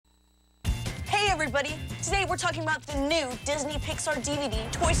everybody. Today we're talking about the new Disney Pixar DVD,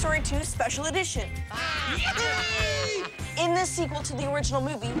 Toy Story 2 Special Edition. In this sequel to the original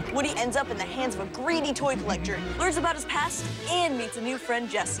movie, Woody ends up in the hands of a greedy toy collector, learns about his past, and meets a new friend,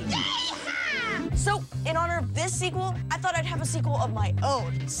 Jessie. So, in honor of this sequel, I thought I'd have a sequel of my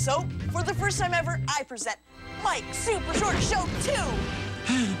own. So, for the first time ever, I present Mike Super Short Show 2.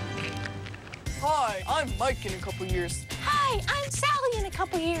 Hi, I'm Mike in a couple years. Hi, I'm Sally in a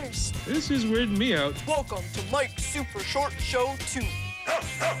couple years. This is weirding me out. Welcome to Mike's Super Short Show 2.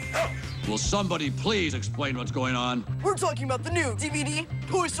 Will somebody please explain what's going on? We're talking about the new DVD,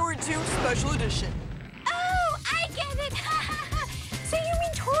 Toy Story 2 Special Edition. Oh, I get it. So you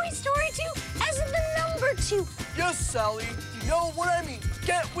mean Toy Story 2 as in the number 2? Yes, Sally. You know what I mean.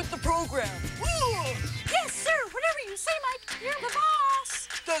 Get with the program. Yes, sir. Whatever you say, Mike. You're the boss.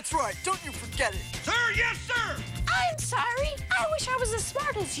 That's right. Don't you forget it. Sir, yes, sir! I'm sorry. I wish I was as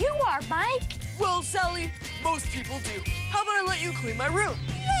smart as you are, Mike. Well, Sally, most people do. How about I let you clean my room?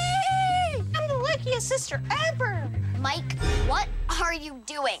 Yay! I'm the luckiest sister ever. Mike, what are you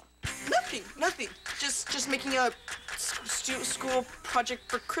doing? Nothing. Just making a school project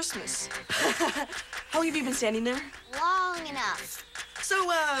for Christmas. How long have you been standing there? Long enough. So,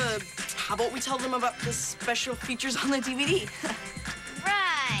 how about we tell them about the special features on the DVD?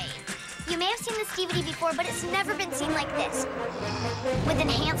 Right. You may have seen this DVD before, but it's never been seen like this. With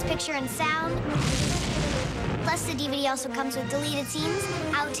enhanced picture and sound. Plus, the DVD also comes with deleted scenes,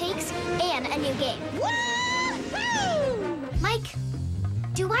 outtakes, and a new game. Woo-hoo! Mike,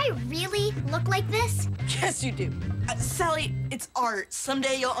 do I really look like this? Yes, you do. Sally, it's art.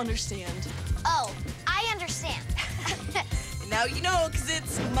 Someday you'll understand. Oh, I understand. And now you know, because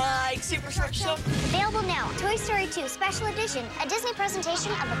it's Mike's Super Short Show. Available now, Toy Story 2 Special Edition, a Disney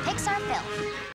presentation of a Pixar film.